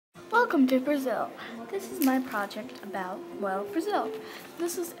Welcome to Brazil. This is my project about, well, Brazil.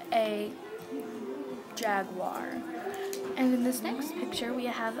 This is a jaguar. And in this next picture we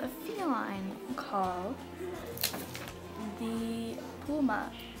have a feline called the puma.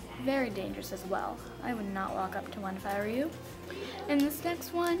 Very dangerous as well. I would not walk up to one if I were you. In this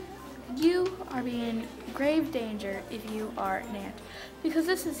next one, you are in grave danger if you are an ant, because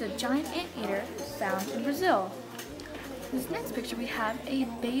this is a giant anteater found in Brazil. In this next picture we have a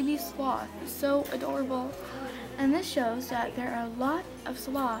baby sloth, so adorable, and this shows that there are a lot of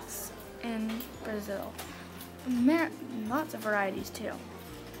sloths in Brazil. Lots of varieties too.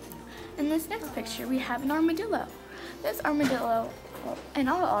 In this next picture we have an armadillo. This armadillo, and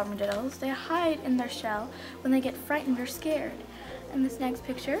all armadillos, they hide in their shell when they get frightened or scared. In this next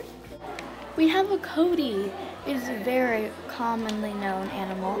picture we have a coati. It is a very commonly known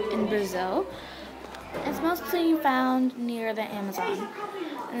animal in Brazil. It's mostly found near the Amazon.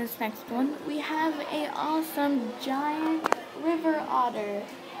 In this next one, we have an awesome giant river otter.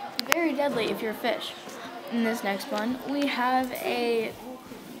 Very deadly if you're a fish. In this next one, we have a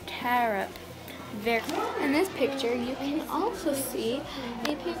taarab. In this picture, you can also see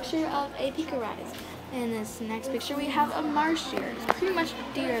a picture of a pecarise. In this next picture, we have a marsh deer. It's pretty much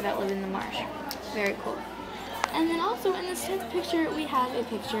deer that live in the marsh. Very cool. And then also in this next picture, we have a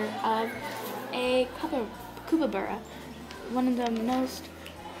picture of a kookaburra, one of the most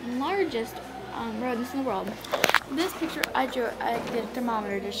largest rodents in the world. This picture I did a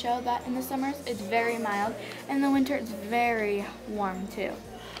thermometer to show that in the summers it's very mild, and in the winter it's very warm too.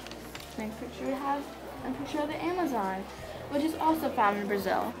 Next picture we have a picture of the Amazon, which is also found in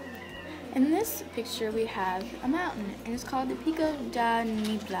Brazil. In this picture we have a mountain, and it's called the Pico da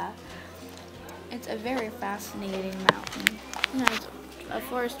Nibla. It's a very fascinating mountain. It has a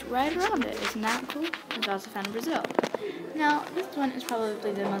forest right around it. Isn't that cool? It's also found in Brazil. Now, this one is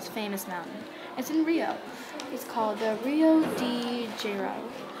probably the most famous mountain. It's in Rio. It's called the Rio de Janeiro,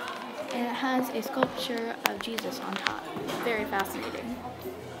 and it has a sculpture of Jesus on top. Very fascinating.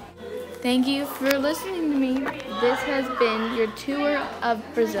 Thank you for listening to me. This has been your tour of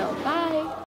Brazil. Bye!